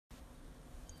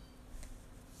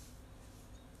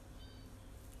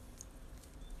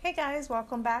Hey guys,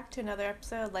 welcome back to another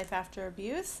episode of Life After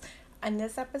Abuse. In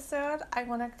this episode, I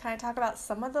want to kind of talk about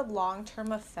some of the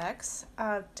long-term effects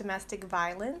of domestic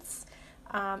violence.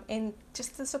 And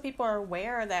just so people are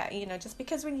aware that, just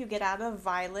because when you get out of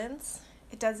violence,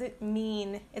 it doesn't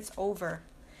mean it's over.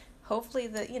 Hopefully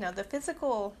the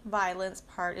physical violence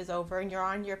part is over and you're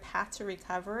on your path to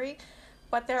recovery,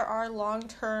 but there are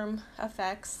long-term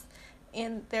effects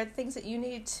and there are things that you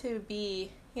need to be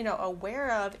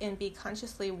aware of and be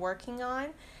consciously working on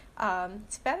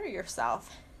to better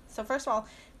yourself. So first of all,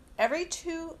 every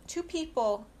two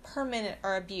people per minute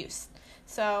are abused.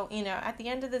 So, at the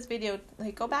end of this video,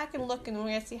 go back and look and we're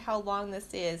going to see how long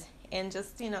this is and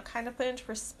just, kind of put into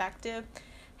perspective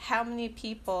how many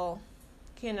people,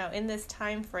 in this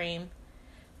time frame,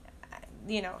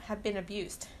 have been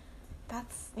abused.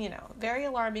 That's, very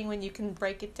alarming when you can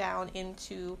break it down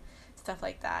into stuff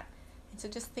like that. And so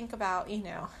just think about,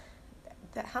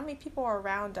 that how many people are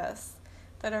around us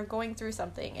that are going through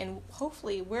something. And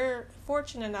hopefully we're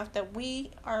fortunate enough that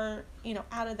we are,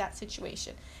 out of that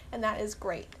situation. And that is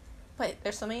great. But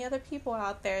there's so many other people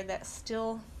out there that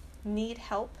still need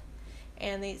help.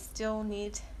 And they still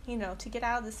need, to get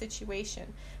out of the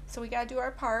situation. So we got to do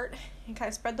our part and kind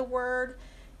of spread the word,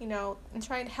 and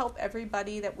try and help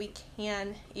everybody that we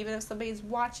can. Even if somebody's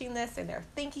watching this and they're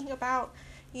thinking about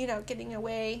getting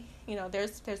away,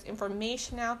 there's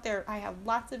information out there. I have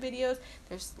lots of videos.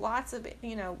 There's lots of,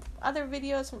 other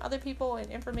videos from other people and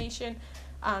information.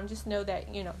 Just know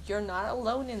that, you're not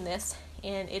alone in this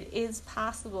and it is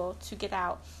possible to get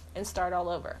out and start all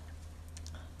over.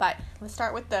 But let's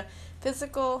start with the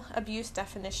physical abuse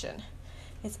definition.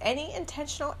 It's any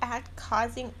intentional act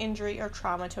causing injury or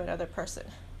trauma to another person.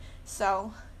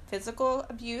 So physical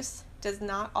abuse does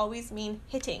not always mean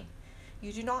hitting.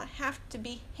 You do not have to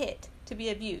be hit to be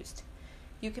abused.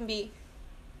 You can be,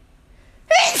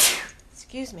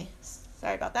 excuse me,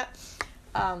 sorry about that.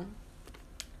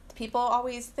 People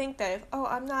always think that if,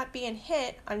 I'm not being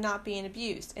hit, I'm not being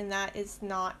abused. And that is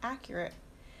not accurate.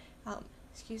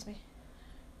 Excuse me.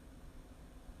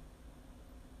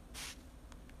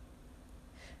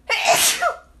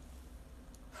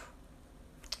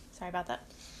 Sorry about that.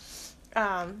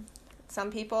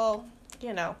 Some people,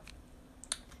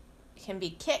 can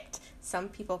be kicked, some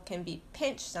people can be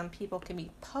pinched, some people can be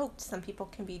poked, some people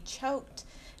can be choked,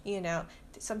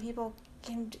 some people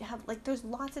can have, there's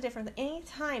lots of different,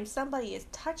 anytime somebody is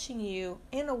touching you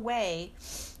in a way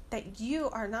that you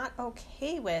are not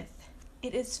okay with,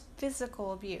 it is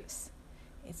physical abuse.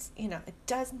 It's, it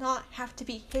does not have to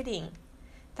be hitting.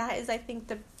 That is, I think,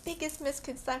 the biggest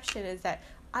misconception is that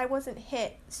I wasn't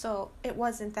hit, so it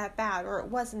wasn't that bad, or it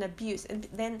wasn't abuse. And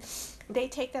then they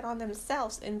take that on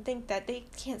themselves and think that they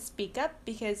can't speak up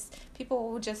because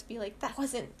people will just be like, that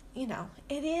wasn't, it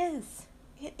is.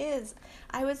 It is.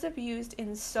 I was abused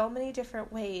in so many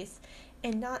different ways,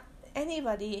 and not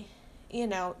anybody,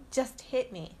 just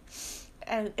hit me.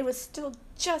 And it was still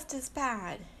just as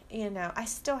bad. I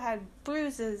still had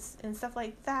bruises and stuff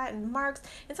like that and marks.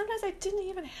 And sometimes I didn't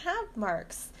even have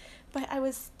marks. But I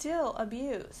was still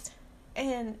abused.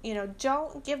 And,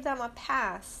 don't give them a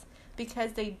pass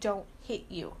because they don't hit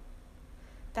you.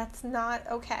 That's not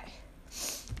okay.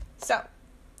 So,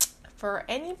 for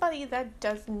anybody that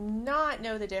does not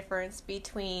know the difference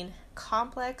between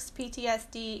complex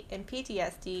PTSD and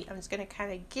PTSD, I'm just going to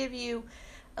kind of give you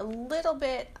a little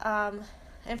bit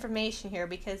information here,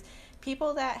 because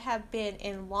people that have been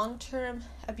in long-term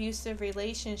abusive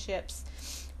relationships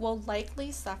will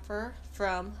likely suffer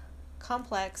from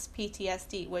complex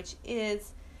PTSD, which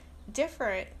is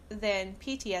different than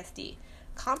PTSD.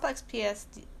 Complex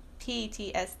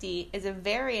PTSD is a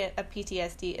variant of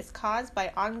PTSD. It's caused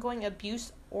by ongoing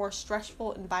abuse or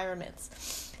stressful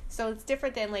environments. So it's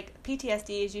different than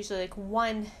PTSD is usually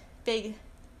one big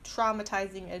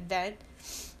traumatizing event,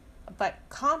 but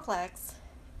complex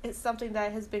is something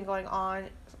that has been going on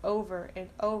over and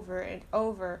over and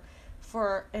over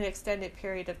for an extended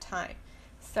period of time.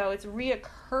 So it's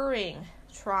reoccurring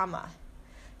trauma.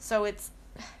 So it's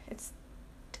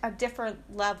a different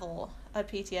level of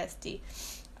PTSD.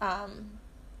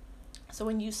 So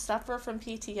when you suffer from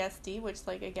PTSD, which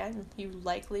again, you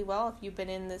likely will if you've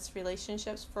been in this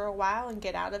relationships for a while and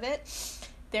get out of it,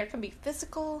 there can be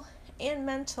physical and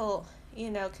mental,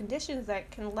 conditions that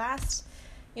can last,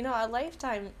 a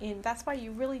lifetime. And that's why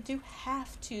you really do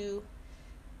have to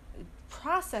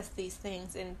process these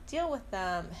things and deal with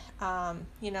them.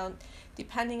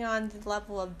 Depending on the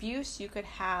level of abuse, you could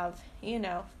have,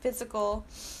 physical,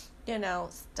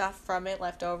 stuff from it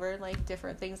left over,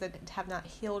 different things that have not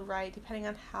healed right, depending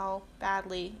on how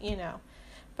badly,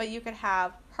 But you could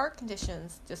have heart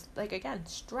conditions, just like, again,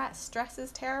 stress. Stress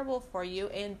is terrible for you,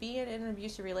 and being in an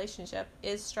abusive relationship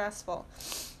is stressful.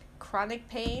 Chronic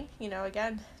pain,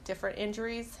 again, different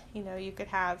injuries. You could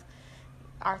have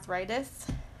arthritis,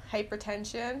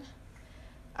 hypertension,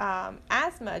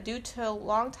 asthma due to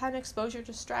long time exposure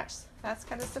to stress. That's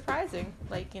kind of surprising.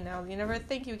 Like, you never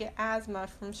think you get asthma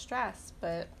from stress,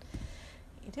 but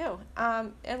you do.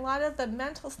 And a lot of the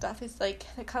mental stuff is like,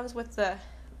 it comes with the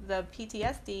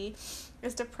PTSD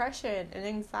is depression and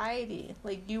anxiety.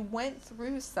 Like, you went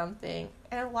through something,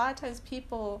 and a lot of times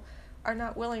people are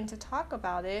not willing to talk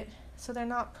about it, so they're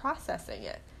not processing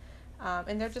it.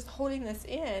 And they're just holding this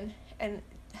in, and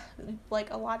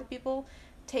like, a lot of people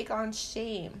take on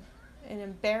shame and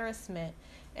embarrassment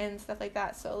and stuff like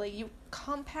that. So like, you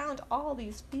compound all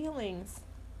these feelings,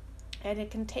 and it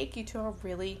can take you to a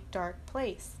really dark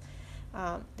place.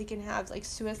 They can have like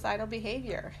suicidal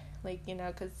behavior, like,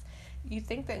 because you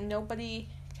think that nobody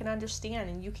can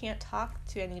understand and you can't talk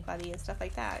to anybody and stuff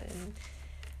like that. And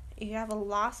you have a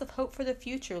loss of hope for the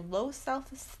future, low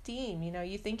self-esteem.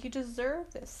 You think you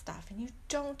deserve this stuff, and you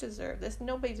don't deserve this.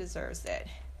 Nobody deserves it.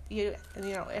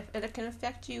 If it can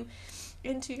affect you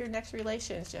into your next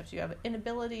relationships. You have an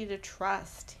inability to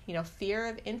trust, fear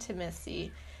of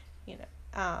intimacy.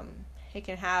 It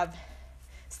can have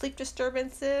sleep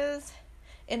disturbances,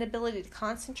 inability to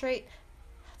concentrate,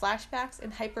 flashbacks,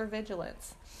 and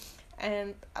hypervigilance.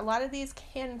 And a lot of these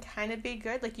can kind of be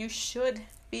good. Like, you should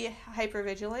be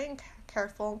hypervigilant,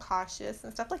 careful, and cautious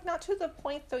and stuff. Like, not to the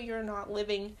point though you're not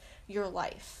living your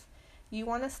life. You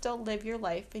want to still live your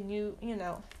life, and you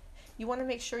want to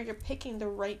make sure you're picking the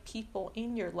right people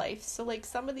in your life. So like,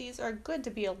 some of these are good to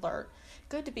be alert,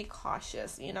 good to be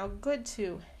cautious, good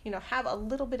to, have a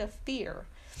little bit of fear.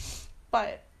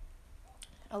 But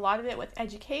a lot of it with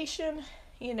education,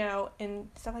 and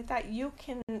stuff like that, you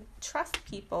can trust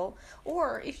people.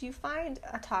 Or if you find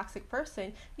a toxic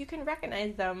person, you can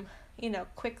recognize them,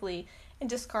 quickly, and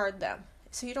discard them,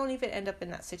 so you don't even end up in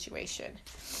that situation.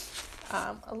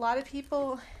 A lot of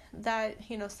people that,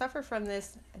 suffer from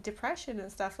this depression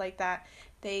and stuff like that,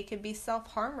 they could be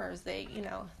self-harmers. They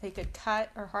could cut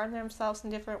or harm themselves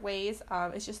in different ways.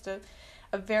 It's just a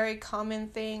very common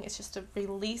thing. It's just a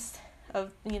release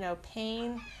of,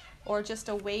 pain, or just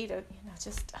a way to,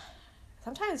 just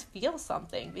sometimes feel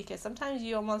something, because sometimes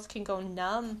you almost can go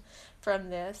numb from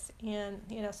this. And,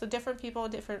 so different people,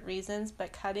 different reasons,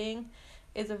 but cutting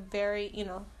is a very,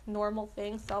 normal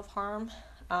thing, self-harm.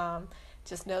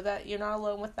 Just know that you're not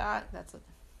alone with that. That's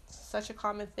such a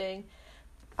common thing.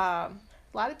 A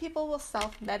lot of people will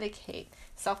self-medicate.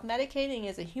 Self-medicating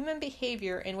is a human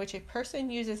behavior in which a person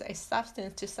uses a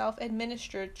substance to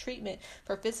self-administer treatment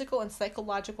for physical and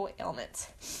psychological ailments.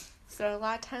 So a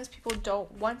lot of times people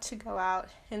don't want to go out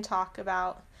and talk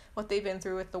about what they've been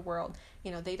through with the world.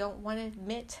 They don't want to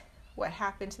admit what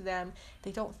happened to them.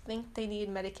 They don't think they need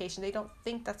medication. They don't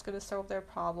think that's going to solve their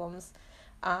problems.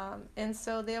 And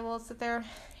so they will sit there,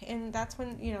 and that's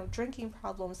when, drinking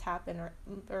problems happen,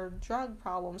 or drug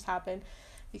problems happen,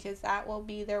 because that will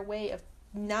be their way of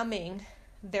numbing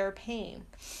their pain,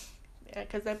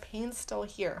 because the pain's still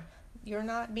here. You're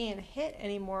not being hit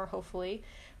anymore, hopefully,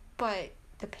 but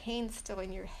the pain's still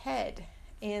in your head.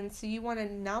 And so you want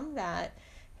to numb that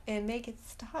and make it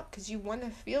stop, because you want to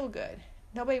feel good.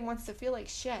 Nobody wants to feel like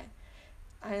shit.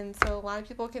 And so a lot of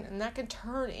people and that can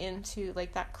turn into,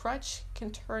 like, that crutch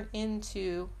can turn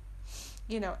into,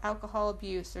 alcohol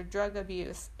abuse or drug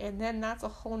abuse. And then that's a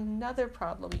whole nother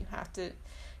problem you have to,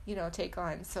 take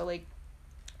on. So, like,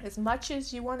 as much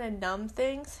as you want to numb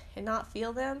things and not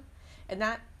feel them, and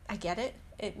that, I get it,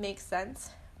 it makes sense,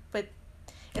 but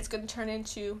it's going to turn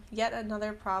into yet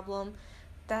another problem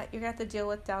that you're going to have to deal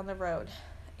with down the road.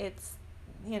 It's,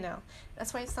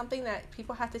 that's why it's something that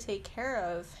people have to take care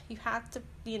of. You have to,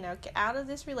 get out of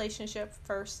this relationship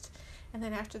first, and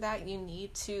then after that you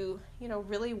need to,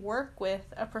 really work with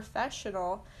a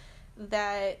professional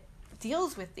that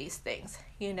deals with these things,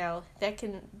 that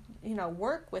can,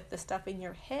 work with the stuff in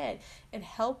your head and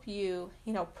help you,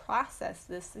 process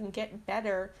this and get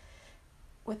better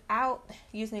without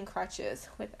using crutches,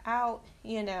 without,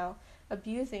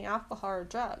 abusing alcohol or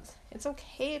drugs. It's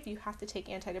okay if you have to take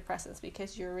antidepressants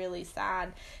because you're really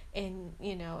sad, and,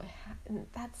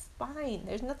 that's fine.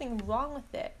 There's nothing wrong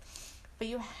with it. But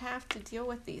you have to deal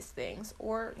with these things,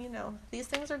 or, these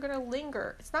things are going to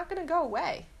linger. It's not going to go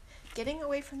away. Getting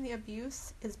away from the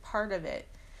abuse is part of it,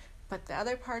 but the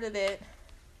other part of it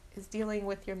is dealing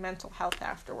with your mental health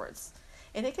afterwards.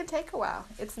 And it can take a while.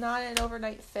 It's not an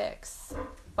overnight fix.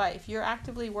 But if you're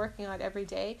actively working on it every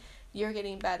day, you're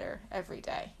getting better every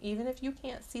day. Even if you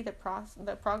can't see the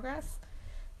progress,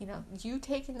 You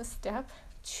taking the step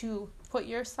to put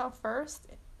yourself first,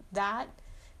 that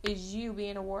is you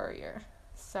being a warrior.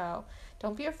 So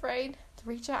don't be afraid to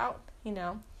reach out. If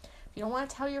you don't want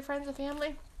to tell your friends and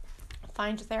family,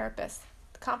 find your therapist.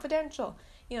 Confidential.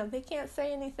 They can't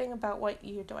say anything about what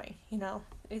you're doing.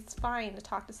 It's fine to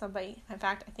talk to somebody. In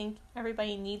fact, I think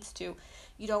everybody needs to.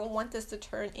 You don't want this to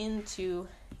turn into,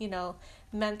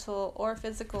 mental or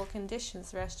physical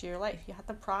conditions the rest of your life. You have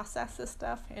to process this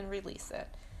stuff and release it.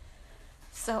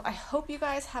 So I hope you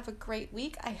guys have a great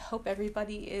week. I hope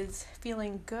everybody is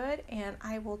feeling good, and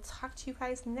I will talk to you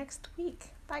guys next week.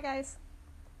 Bye, guys.